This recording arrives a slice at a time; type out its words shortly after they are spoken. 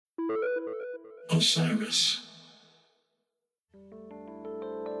Osiris.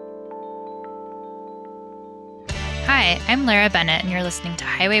 Hi, I'm Lara Bennett, and you're listening to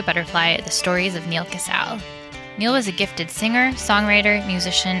Highway Butterfly, the stories of Neal Casal. Neal was a gifted singer, songwriter,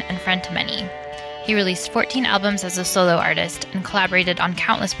 musician, and friend to many. He released 14 albums as a solo artist and collaborated on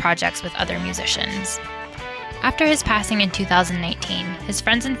countless projects with other musicians. After his passing in 2019, his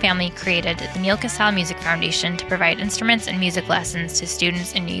friends and family created the Neal Casal Music Foundation to provide instruments and music lessons to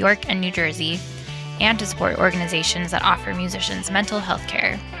students in New York and New Jersey, and to support organizations that offer musicians mental health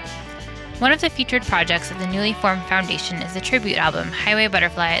care. One of the featured projects of the newly formed foundation is the tribute album Highway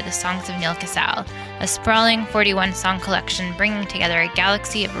Butterfly, The Songs of Neal Casal, a sprawling 41-song collection bringing together a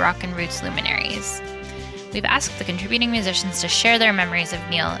galaxy of rock and roots luminaries. We've asked the contributing musicians to share their memories of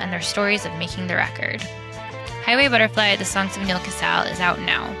Neal and their stories of making the record. Highway Butterfly, The Songs of Neal Casal is out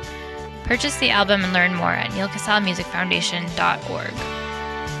now. Purchase the album and learn more at nealcasalmusicfoundation.org.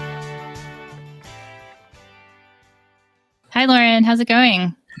 Hi, Lauren. How's it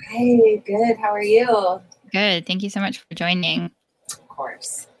going? Hey, good. How are you? Good. Thank you so much for joining. Of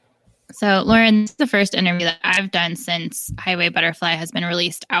course. So, Lauren, this is the first interview that I've done since Highway Butterfly has been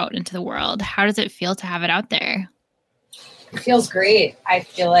released out into the world. How does it feel to have it out there? It feels great. I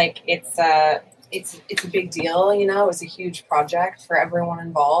feel like it's a big deal. You know, it was a huge project for everyone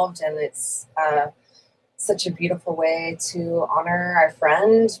involved, and it's such a beautiful way to honor our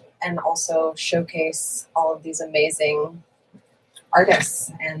friend and also showcase all of these amazing artists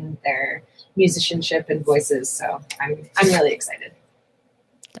and their musicianship and voices. So I'm really excited.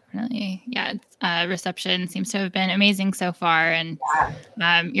 Definitely. Yeah. Reception seems to have been amazing so far. And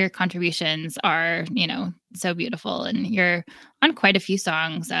your contributions are, so beautiful. And you're on quite a few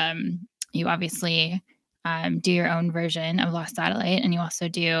songs. You obviously do your own version of Lost Satellite, and you also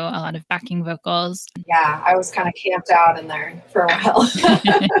do a lot of backing vocals. Yeah, I was kind of camped out in there for a while.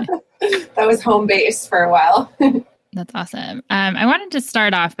 That was home base for a while. That's awesome. I wanted to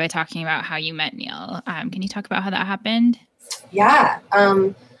start off by talking about how you met Neal. Can you talk about how that happened? Yeah.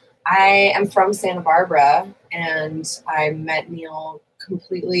 I am from Santa Barbara, and I met Neal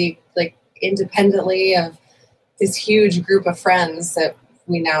completely independently of this huge group of friends that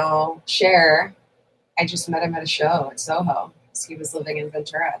we now share. I just met him at a show at Soho. He was living in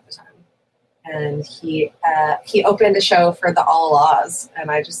Ventura at the time. And he opened a show for the All Laws,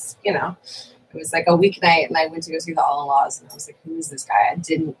 and I just, it was like a weeknight, and I went to go see the All Laws, and I was like, who is this guy? I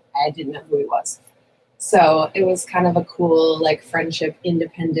didn't know who he was. So it was kind of a cool, friendship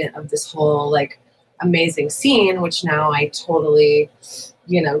independent of this whole, amazing scene, which now I totally,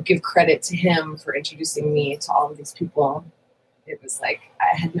 give credit to him for introducing me to all of these people. It was I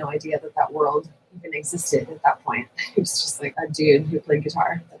had no idea that world even existed at that point. It was just a dude who played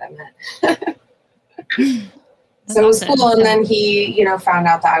guitar that I met. So it was cool. And then he, found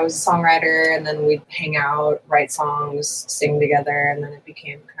out that I was a songwriter, and then we'd hang out, write songs, sing together. And then it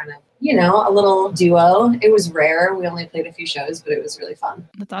became kind of, a little duo. It was rare. We only played a few shows, but it was really fun.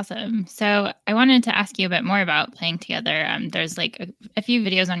 That's awesome. So I wanted to ask you a bit more about playing together. There's a few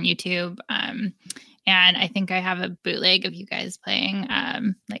videos on YouTube. And I think I have a bootleg of you guys playing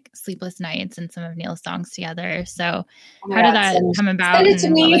Sleepless Nights and some of Neal's songs together. So how did that come about? Send it to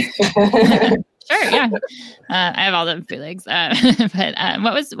me. Sure, yeah. I have all the bootlegs. But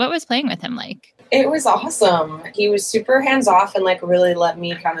what was playing with him like? It was awesome. He was super hands off and really let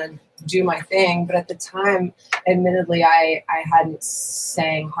me kind of do my thing. But at the time, admittedly, I hadn't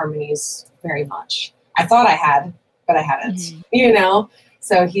sang harmonies very much. I thought I had, but I hadn't.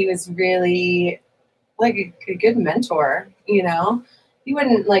 So he was really a good mentor. He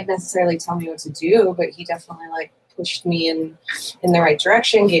wouldn't necessarily tell me what to do, but he definitely pushed me in the right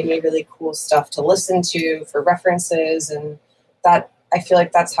direction, gave me really cool stuff to listen to for references, and that I feel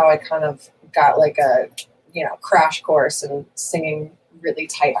like that's how I kind of got a crash course in singing really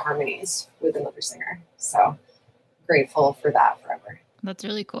tight harmonies with another singer. So grateful for that forever. That's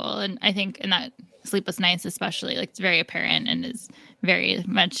really cool. And I think in that Sleepless Nights especially, it's very apparent and is very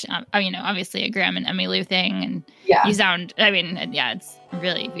much, obviously a Graham and Emmylou thing. And you sound, it's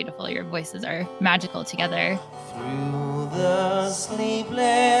really beautiful. Your voices are magical together. Through the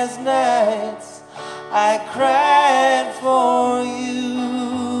sleepless nights, I cried for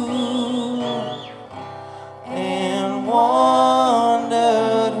you and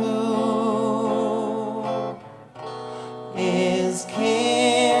wondered who is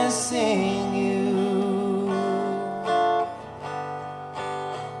kissing you.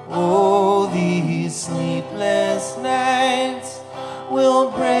 Oh, these sleepless nights will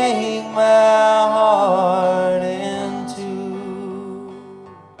break my heart in two.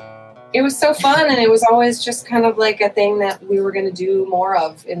 it was so fun, and it was always just kind of like a thing that we were going to do more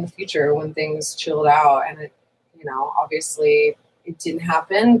of in the future when things chilled out. And it, you know, obviously it didn't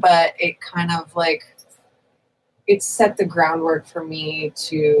happen, but it kind of like, it set the groundwork for me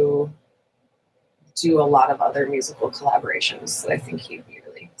to do a lot of other musical collaborations that I think he'd be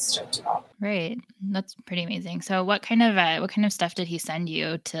really stoked about. Right. That's pretty amazing. So what kind of stuff did he send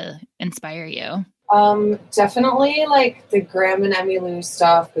you to inspire you? Definitely like the Graham and Emmylou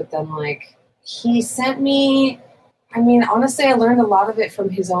stuff, but then like he sent me, I mean, honestly, I learned a lot of it from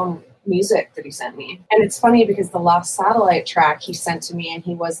his own music that he sent me. And it's funny because the Lost Satellite track he sent to me, and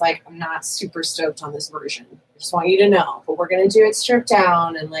he was like, I'm not super stoked on this version. I just want you to know, but we're going to do it stripped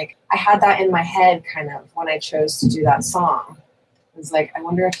down. And like, I had that in my head kind of when I chose to do that song. I was like, I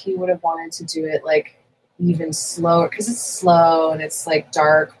wonder if he would have wanted to do it like even slower, because it's slow and it's like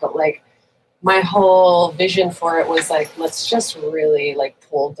dark, but like my whole vision for it was like, let's just really like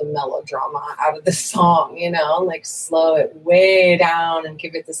pull the melodrama out of the song, you know, like slow it way down and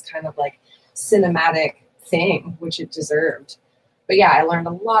give it this kind of like cinematic thing, which it deserved. But yeah, I learned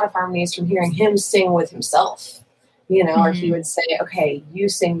a lot of harmonies from hearing him sing with himself, you know, or he would say, okay, you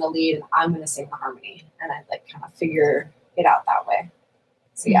sing the lead and I'm going to sing the harmony. And I'd like kind of figure it out that way.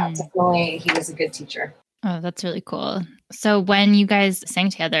 So yeah, definitely he was a good teacher. Oh, that's really cool. So when you guys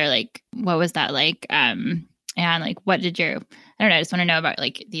sang together, like, what was that like? And like, what did I don't know, I just want to know about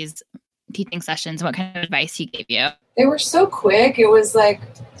like these teaching sessions, what kind of advice he gave you? They were so quick. It was like,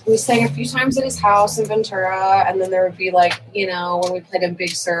 we sang a few times at his house in Ventura. And then there would be like, you know, when we played in Big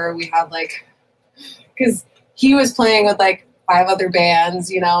Sur, we had like, because he was playing with like 5 other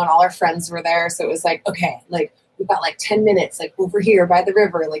bands, you know, and all our friends were there. So it was like, okay, like, we've got like 10 minutes, like over here by the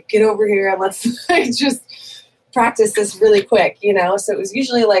river, like get over here and let's like just practice this really quick, you know? So it was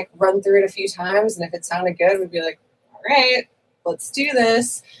usually like run through it a few times. And if it sounded good, we'd be like, all right, let's do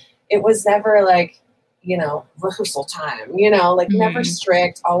this. It was never like, you know, rehearsal time, you know, like never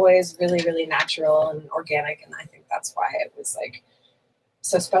strict, always really, really natural and organic. And I think that's why it was like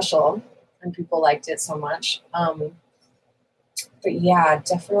so special and people liked it so much. But yeah,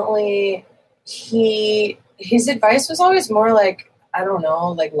 definitely his advice was always more like, I don't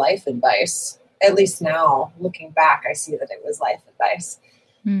know, like life advice. At least now, looking back, I see that it was life advice,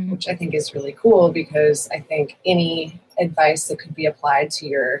 which I think is really cool because I think any advice that could be applied to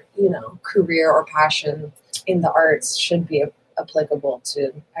your, you know, career or passion in the arts should be applicable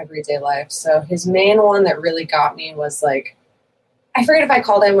to everyday life. So his main one that really got me was like, I forget if I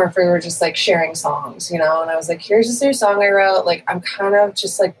called him or if we were just like sharing songs, you know, and I was like, here's this new song I wrote. Like, I'm kind of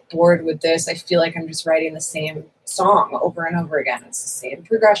just like bored with this. I feel like I'm just writing the same song over and over again. It's the same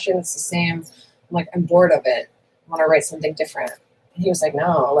progression. It's the same. I'm like, I'm bored of it. I want to write something different. And he was like,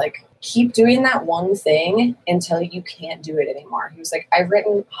 no, like keep doing that one thing until you can't do it anymore. He was like, I've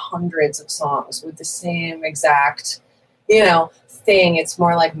written hundreds of songs with the same exact, you know, thing. It's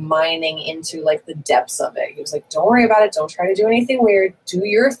more like mining into like the depths of it. He was like, don't worry about it. Don't try to do anything weird. Do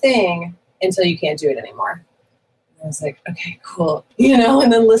your thing until you can't do it anymore. And I was like, okay, cool. You know,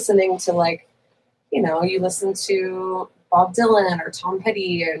 and then listening to like, you know, you listen to Bob Dylan or Tom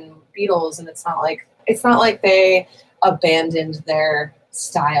Petty and Beatles, and it's not like they abandoned their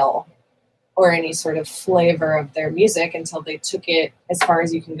style or any sort of flavor of their music until they took it as far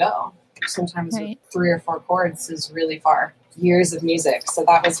as you can go. Sometimes with 3 or 4 chords is really far. Years of music. So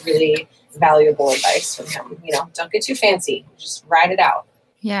that was really valuable advice from him. You know, don't get too fancy. Just ride it out.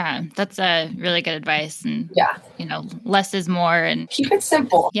 Yeah, that's a really good advice. And yeah, you know, less is more and keep it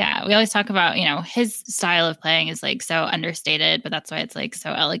simple. Yeah. We always talk about, you know, his style of playing is like so understated, but that's why it's like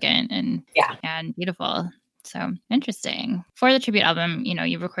so elegant and beautiful. So interesting. For the tribute album, you know,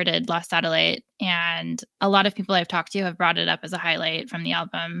 you recorded Lost Satellite, and a lot of people I've talked to have brought it up as a highlight from the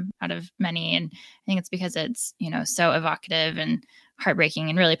album out of many. And I think it's because it's, you know, so evocative and heartbreaking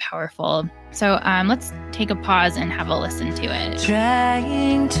and really powerful. So let's take a pause and have a listen to it.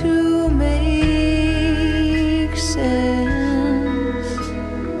 Trying to make sense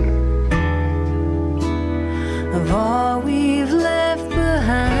of all we've left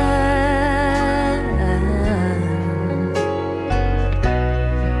behind.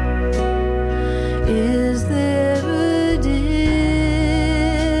 Is there a difference?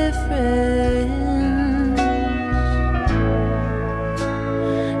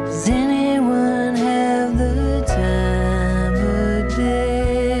 Does anyone have the time of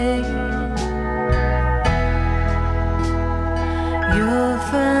day? You'll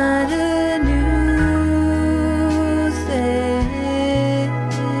find a new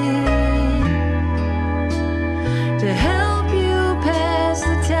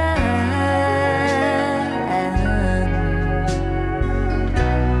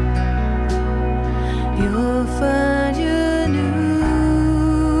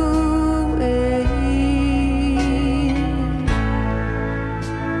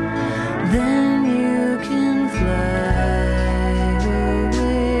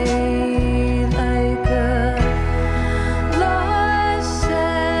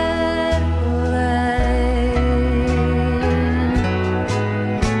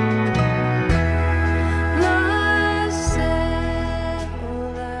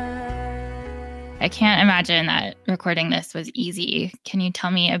imagine that recording this was easy. Can you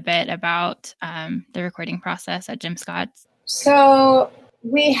tell me a bit about the recording process at Jim Scott's? So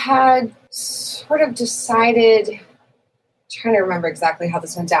we had sort of decided, trying to remember exactly how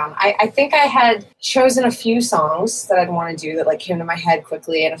this went down. I think I had chosen a few songs that I'd want to do that like came to my head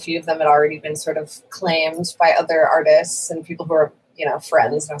quickly, and a few of them had already been sort of claimed by other artists and people who are, you know,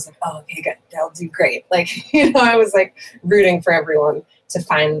 friends. And I was like, oh, okay, good, they'll do great. Like, you know, I was like rooting for everyone to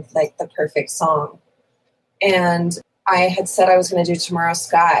find like the perfect song. And I had said I was going to do Tomorrow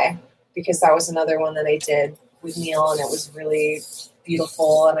Sky because that was another one that I did with Neil, and it was really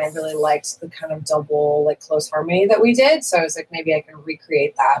beautiful, and I really liked the kind of double like close harmony that we did. So I was like, maybe I can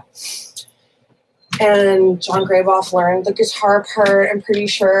recreate that. And John Graboff learned the guitar part, I'm pretty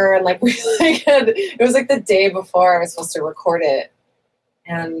sure, and like we like had, it was like the day before I was supposed to record it.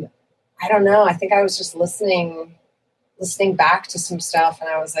 And I don't know, I think I was just listening back to some stuff, and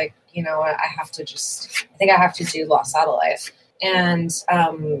I was like, you know, I think I have to do Lost Satellite. And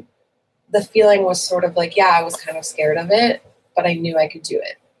the feeling was sort of like, yeah, I was kind of scared of it, but I knew I could do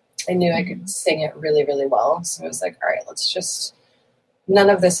it. I knew I could sing it really, really well. So I was like, all right, none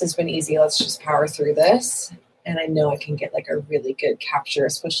of this has been easy. Let's just power through this. And I know I can get like a really good capture,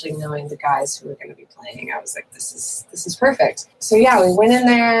 especially knowing the guys who were going to be playing. I was like, this is perfect. So yeah, we went in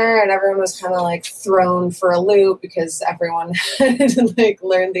there and everyone was kind of like thrown for a loop because everyone had like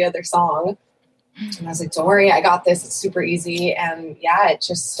learned the other song. And I was like, don't worry, I got this. It's super easy. And yeah, it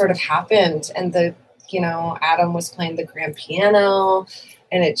just sort of happened. And Adam was playing the grand piano,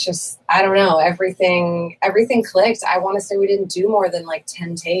 and it just, I don't know, everything clicked. I want to say we didn't do more than like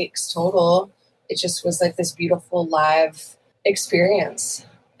 10 takes total. It just was like this beautiful live experience.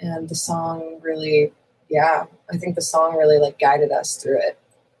 And the song really, I think the song really like guided us through it.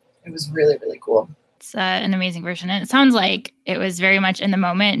 It was really, really cool. It's an amazing version. And it sounds like it was very much in the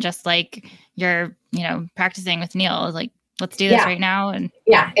moment, just like you're, practicing with Neil, like, let's do this right now. And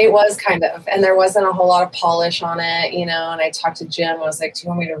yeah, it was kind of, and there wasn't a whole lot of polish on it, and I talked to Jim. I was like, do you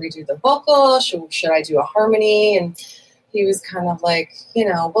want me to redo the vocal? Should I do a harmony? And he was kind of like,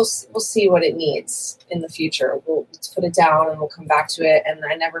 we'll see what it needs in the future. Let's put it down and we'll come back to it. And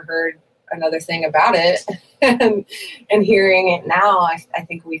I never heard another thing about it. and hearing it now, I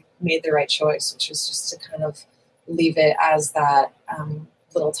think we made the right choice, which was just to kind of leave it as that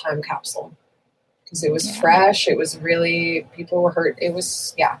little time capsule. Because it was fresh. It was really, people were hurt. It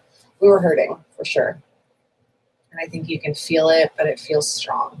was, we were hurting for sure. And I think you can feel it, but it feels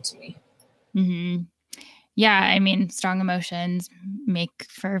strong to me. Mm-hmm. Yeah, I mean, strong emotions make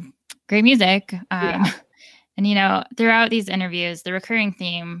for great music. And, throughout these interviews, the recurring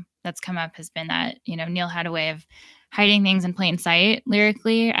theme that's come up has been that, Neil had a way of hiding things in plain sight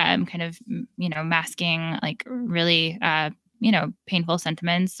lyrically, kind of, masking like really, painful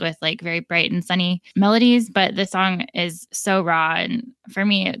sentiments with like very bright and sunny melodies. But the song is so raw. And for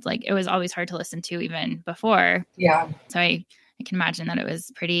me, it's like, it was always hard to listen to even before. Yeah. So I can imagine that it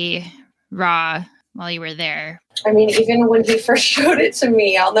was pretty raw while you were there. I mean, even when he first showed it to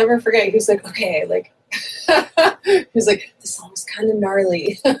me, I'll never forget. He was like, okay, like, he was like, the song's kind of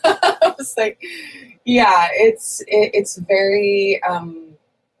gnarly. I was like, yeah, it's very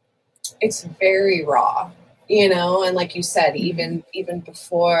raw, and like you said, even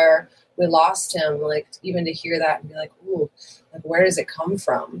before we lost him, like even to hear that and be like, ooh, like where does it come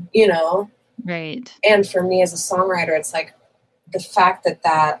from? Right. And for me as a songwriter, it's like the fact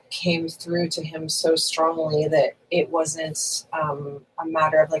that came through to him so strongly that it wasn't a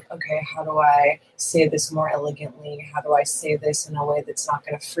matter of like, okay, how do I say this more elegantly? How do I say this in a way that's not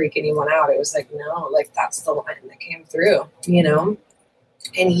going to freak anyone out? It was like, no, like that's the line that came through,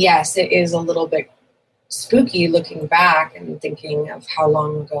 And yes, it is a little bit spooky looking back and thinking of how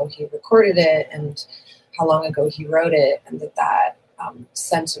long ago he recorded it and how long ago he wrote it, and that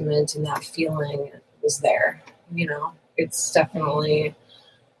sentiment and that feeling was there, It's definitely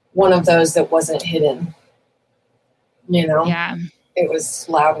one of those that wasn't hidden, Yeah. It was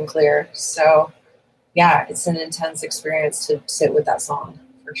loud and clear. So yeah, it's an intense experience to sit with that song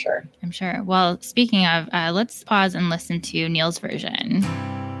for sure. I'm sure. Well, speaking of, let's pause and listen to Neil's version.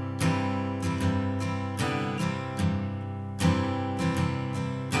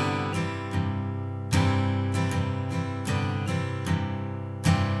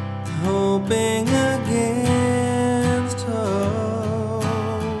 Hoping against hope,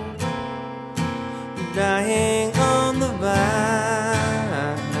 dying on the vine.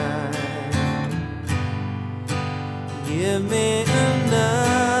 Give me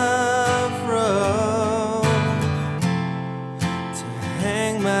enough rope to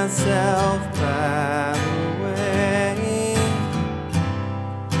hang myself by the way,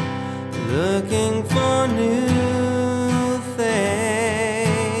 looking for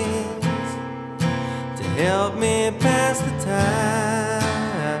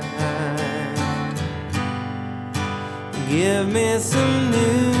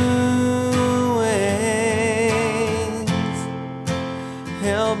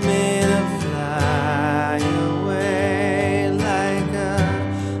help me to fly away like a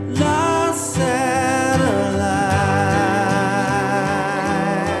lost satellite.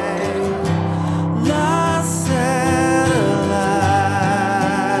 Lost satellite.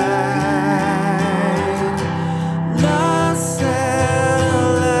 Lost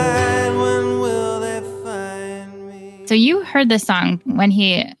satellite. When will they find me? So you heard this song when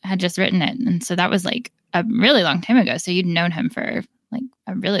he had just written it. And so that was like a really long time ago. So you'd known him for like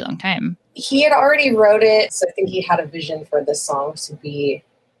a really long time. He had already wrote it, so I think he had a vision for this song to be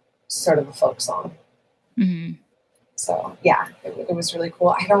sort of a folk song. Mm-hmm. So yeah, it was really cool.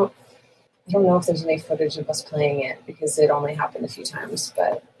 I don't know if there's any footage of us playing it because it only happened a few times.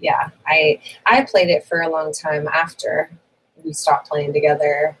 But yeah, I played it for a long time after we stopped playing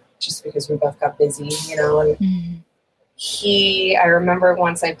together, just because we both got busy, you know. And I remember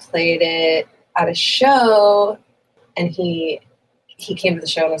once I played it at a show, and he came to the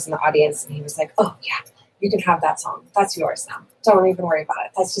show and was in the audience, and he was like, "Oh yeah, you can have that song. That's yours now. Don't even worry about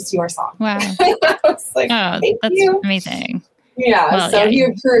it. That's just your song." Wow. I was like, Oh, "Thank that's you." amazing. Yeah, Well, so yeah, he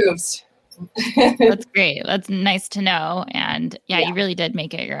approved. That's great. That's nice to know. And yeah, Yeah. you really did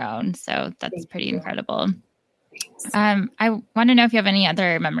make it your own. So that's Thank pretty you. incredible. I want to know if you have any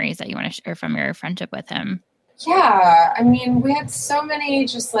other memories that you want to share from your friendship with him. Yeah, I mean, we had so many,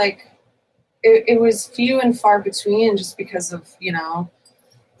 just like, it was few and far between, just because of, you know,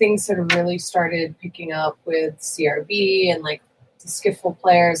 things had really started picking up with CRB and like the skiffle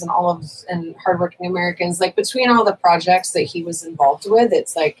players and and Hardworking Americans. Like, between all the projects that he was involved with,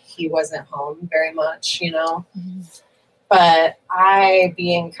 it's like he wasn't home very much, you know. Mm-hmm. But I,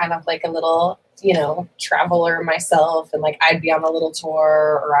 being kind of like a little, you know, traveler myself, and like I'd be on a little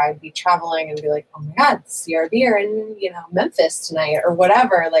tour, or I'd be traveling and be like, "Oh my God, CRB are in, you know, Memphis tonight," or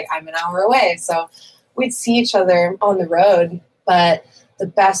whatever. Like, I'm an hour away. So we'd see each other on the road. But the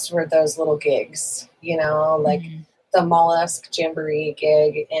best were those little gigs, you know, like the Mollusk Jamboree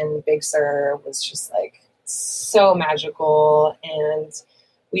gig in Big Sur was just like so magical. And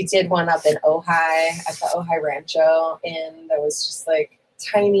we did one up in Ojai at the Ojai Rancho, and that was just like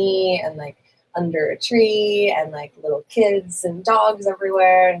tiny and like under a tree, and like little kids and dogs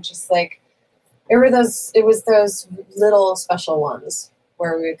everywhere, and just like it was those little special ones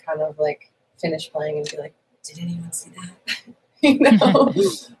where we would kind of like finish playing and be like, "Did anyone see that?" You know,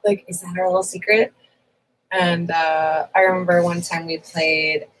 like, is that our little secret? And I remember one time we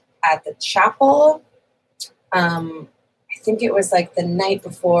played at the chapel. I think it was like the night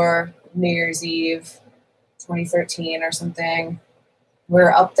before New Year's Eve, 2013 or something. We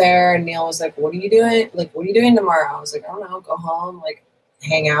were up there, and Neil was like, "What are you doing? Like, what are you doing tomorrow?" I was like, "I don't know, go home, like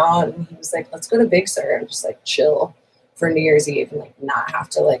hang out." And he was like, "Let's go to Big Sur and just like chill for New Year's Eve and like not have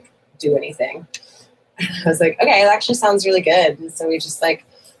to like do anything." I was like, "Okay, that actually sounds really good." And so we just like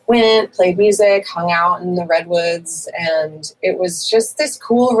went, played music, hung out in the redwoods, and it was just this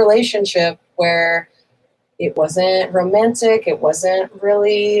cool relationship where it wasn't romantic. It wasn't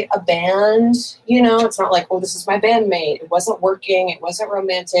really a band, you know. It's not like, "Oh, this is my bandmate." It wasn't working. It wasn't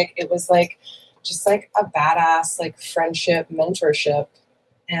romantic. It was like just like a badass like friendship, mentorship.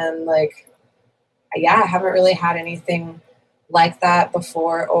 And like, yeah, I haven't really had anything like that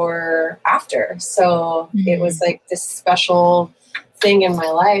before or after. So it was like this special thing in my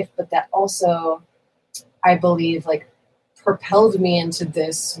life, but that also, I believe, like propelled me into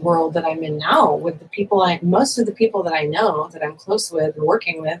this world that I'm in now with the people most of the people that I know that I'm close with and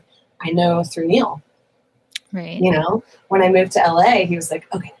working with, I know through Neil. Right. You know, when I moved to LA, he was like,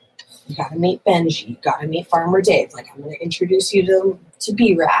 "Okay, you got to meet Benji, you got to meet Farmer Dave. Like, I'm going to introduce you to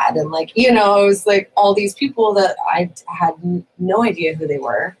B-Rad." And like, you know, it was like all these people that I had no idea who they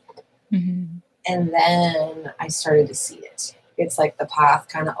were. Mm-hmm. And then I started to see it. It's like the path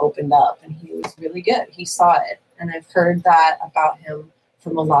kind of opened up, and he was really good. He saw it. And I've heard that about him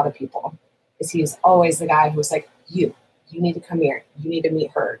from a lot of people, is he was always the guy who was like, you need to come here. You need to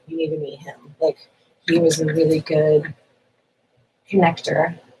meet her. You need to meet him. Like, he was a really good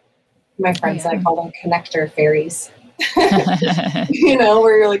connector. My friends, I call them connector fairies. You know,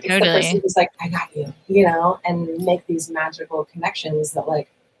 where you're like, it's the person who's like, "I got you," you know, and make these magical connections that like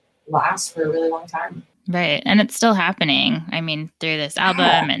last for a really long time. Right. And it's still happening. I mean, through this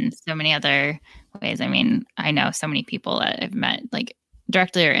album and so many other ways. I mean, I know so many people that I've met like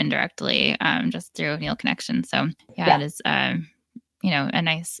directly or indirectly, just through Neil Connection. So yeah. It is, you know, a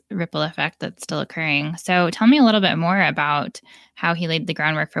nice ripple effect that's still occurring. So tell me a little bit more about how he laid the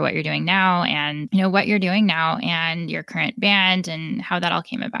groundwork for what you're doing now, and, you know, what you're doing now and your current band and how that all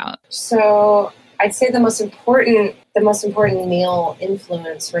came about. So I'd say the most important Neil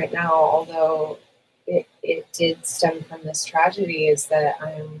influence right now, although it did stem from this tragedy is that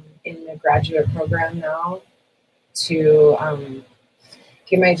I'm in a graduate program now to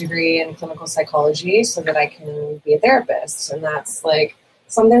get my degree in clinical psychology so that I can be a therapist. And that's like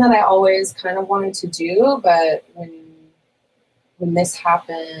something that I always kind of wanted to do, but when this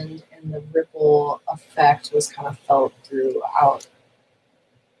happened and the ripple effect was kind of felt throughout,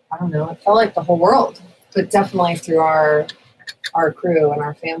 I don't know, it felt like the whole world, but definitely through our crew and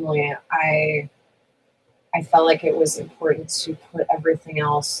our family, I felt like it was important to put everything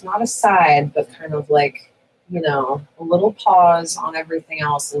else, not aside, but kind of like, you know, a little pause on everything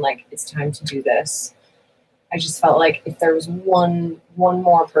else and like, it's time to do this. I just felt like if there was one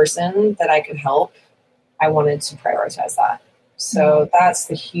more person that I could help, I wanted to prioritize that. So that's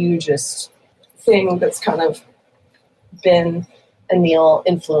the hugest thing that's kind of been a Neil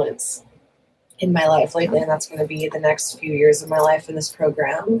influence in my life lately. And that's going to be the next few years of my life in this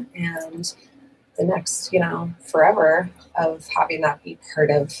program and the next, you know, forever of having that be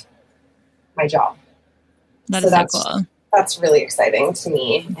part of my job. That is so cool. That's really exciting to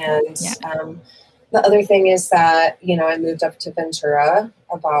me. And the other thing is that, you know, I moved up to Ventura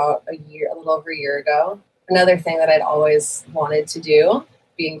about a little over a year ago. Another thing that I'd always wanted to do,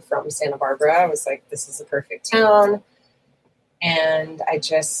 being from Santa Barbara, I was like, this is a perfect town. And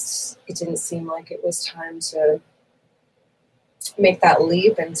it didn't seem like it was time to make that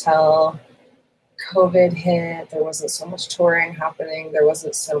leap until COVID hit. There wasn't so much touring happening. There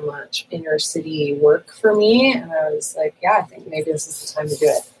wasn't so much inner city work for me. And I was like, yeah, I think maybe this is the time to do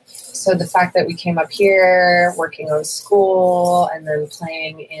it. So the fact that we came up here, working on school, and then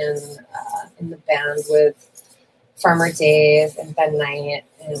playing in the band with Farmer Dave and Ben Knight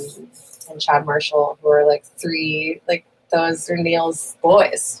and Chad Marshall, who are like three, like those are Neil's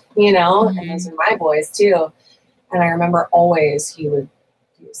boys, you know, and those are my boys too. And I remember always he was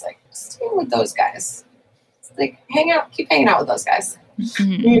like, stay with those guys. Like keep hanging out with those guys,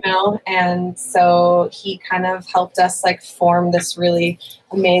 you know? And so he kind of helped us like form this really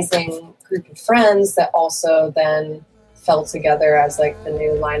amazing group of friends that also then fell together as like the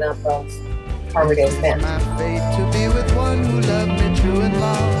new lineup of Farmer Dave's band. My fate to be with one who loved me true and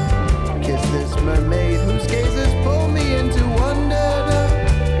long. Kiss this mermaid whose gazes pull me into wonder.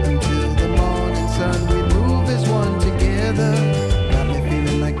 Until the morning sun we move as one together. Got me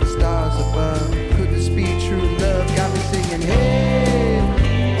feeling like the stars above. Could this be true love? Got me singing, hey,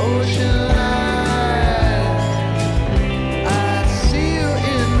 ocean light. I see you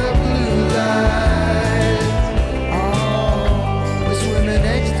in the blue light. Oh, we're swimming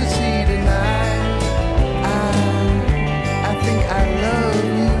ecstasy tonight. I think I love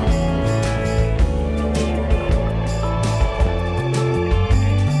you.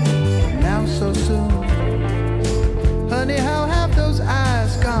 Now so soon. Honey, how have those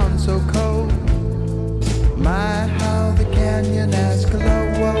eyes gone so cold? My, how the canyon has glowed,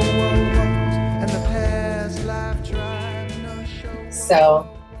 and the past life drive no show. So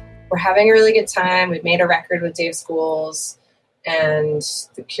we're having a really good time. We've made a record with Dave Schools, and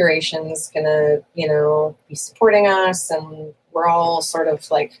the curation's gonna, you know, be supporting us, and we're all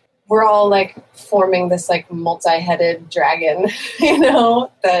forming this like multi-headed dragon, you know,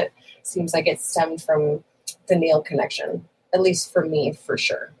 that seems like it stemmed from the Neil connection, at least for me, for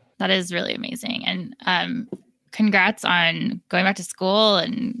sure. That is really amazing. And congrats on going back to school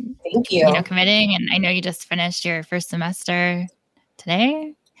and Thank you. You know, committing. And I know you just finished your first semester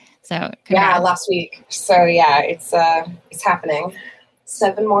today. So congrats. Yeah, last week. So yeah, it's happening.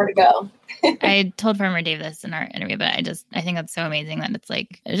 7 more to go. I told Farmer Dave this in our interview, but I think that's so amazing that it's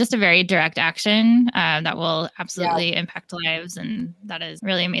like just a very direct action that will absolutely impact lives, and that is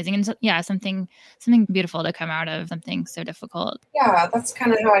really amazing. And so, something beautiful to come out of something so difficult. Yeah, that's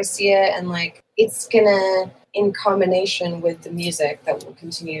kind of how I see it, and like it's gonna, in combination with the music that we'll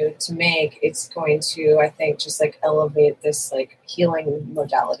continue to make, it's going to, I think, just like elevate this like healing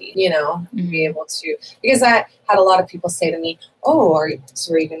modality, you know, be able to, because I had a lot of people say to me, oh, are you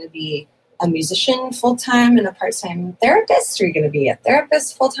going to be a musician full-time and a part-time therapist? Or are you going to be a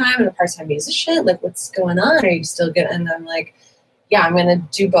therapist full-time and a part-time musician? Like, what's going on? Are you still good? And I'm like, yeah, I'm going to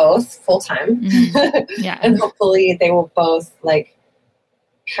do both full-time. Yeah. And hopefully they will both like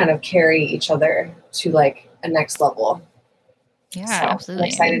kind of carry each other to like a next level. Yeah, so absolutely. I'm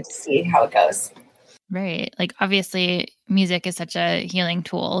excited to see how it goes. Right. Like obviously music is such a healing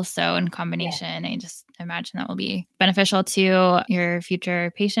tool. So in combination, I just imagine that will be beneficial to your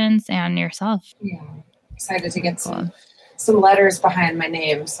future patients and yourself. Yeah. Excited to get some letters behind my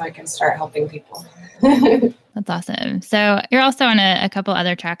name so I can start helping people. That's awesome. So you're also on a couple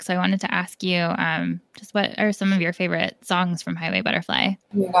other tracks. So I wanted to ask you, just what are some of your favorite songs from Highway Butterfly?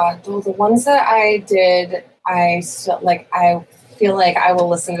 Oh my God, the ones that I did, I feel like I will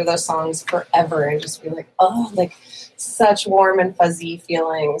listen to those songs forever and just be like, oh, like such warm and fuzzy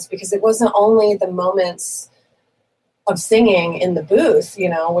feelings, because it wasn't only the moments of singing in the booth,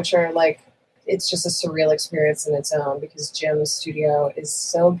 which are like, it's just a surreal experience in its own, because Jim's studio is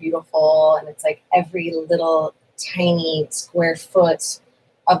so beautiful, and it's like every little tiny square foot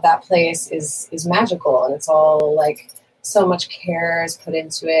of that place is magical, and it's all like so much care is put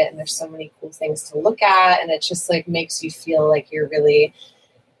into it, and there's so many cool things to look at, and it just like makes you feel like you're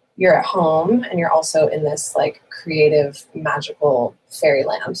at home, and you're also in this like creative, magical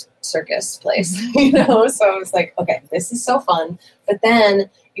fairyland circus place, So I was like, okay, this is so fun. But then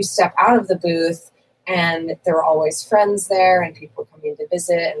you step out of the booth, and there were always friends there, and people coming to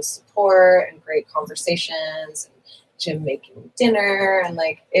visit and support, and great conversations, and Jim making dinner, and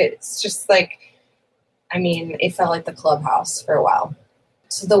like it's just like, I mean, it felt like the clubhouse for a while.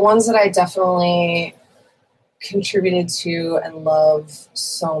 So the ones that I definitely contributed to and love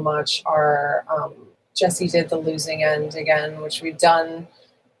so much are Jesse did The Losing End again, which we've done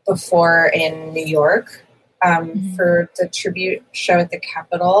before in New York for the tribute show at the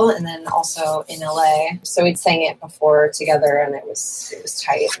Capitol, and then also in LA. So we'd sang it before together, and it was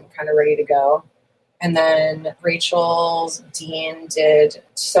tight and kind of ready to go. And then Rachel Dean did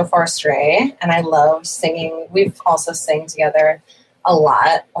So Far Stray, and I love singing. We've also sang together a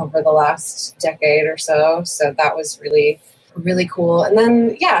lot over the last decade or so. So that was really, really cool. And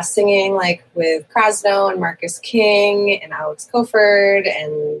then, singing like with Krasno and Marcus King and Alex Koford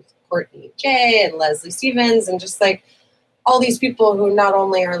and Courtney J and Leslie Stevens, and just like all these people who not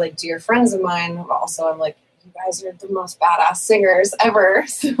only are like dear friends of mine, but also I'm like, you guys are the most badass singers ever.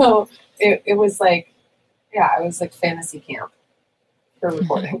 So it was like, it was like fantasy camp for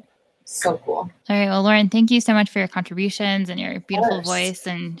recording. So cool. All right. Well, Lauren, thank you so much for your contributions and your beautiful voice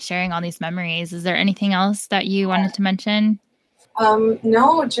and sharing all these memories. Is there anything else that you wanted to mention?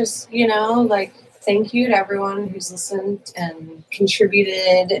 No, just, like, thank you to everyone who's listened and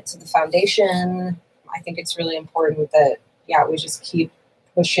contributed to the foundation. I think it's really important that, we just keep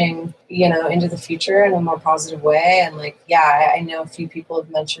pushing, into the future in a more positive way. And like, I know a few people have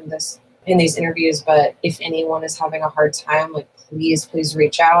mentioned this in these interviews, but if anyone is having a hard time, like, please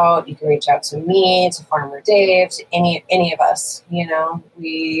reach out. You can reach out to me, to Farmer Dave, to any of us.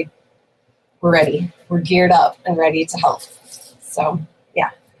 We're ready. We're geared up and ready to help. So I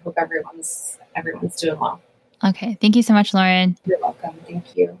hope everyone's doing well. Okay. Thank you so much, Lauren. You're welcome.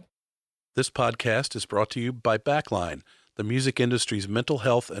 Thank you. This podcast is brought to you by Backline, the music industry's mental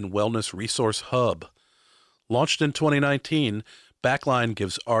health and wellness resource hub. Launched in 2019, Backline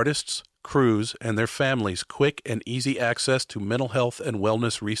gives artists, crews, and their families quick and easy access to mental health and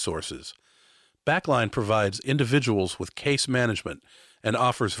wellness resources. Backline provides individuals with case management and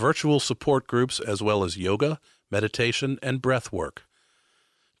offers virtual support groups as well as yoga, meditation, and breath work.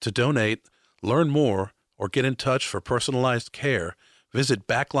 To donate, learn more, or get in touch for personalized care, visit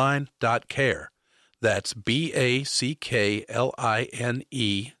backline.care. That's BACKLINE.CARE.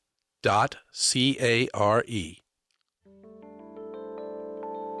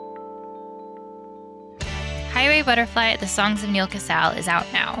 Highway Butterfly, The Songs of Neal Casal is out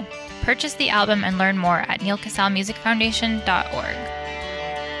now. Purchase the album and learn more at nealcasalmusicfoundation.org.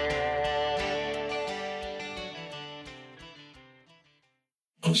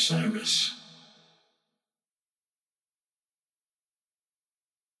 Osiris.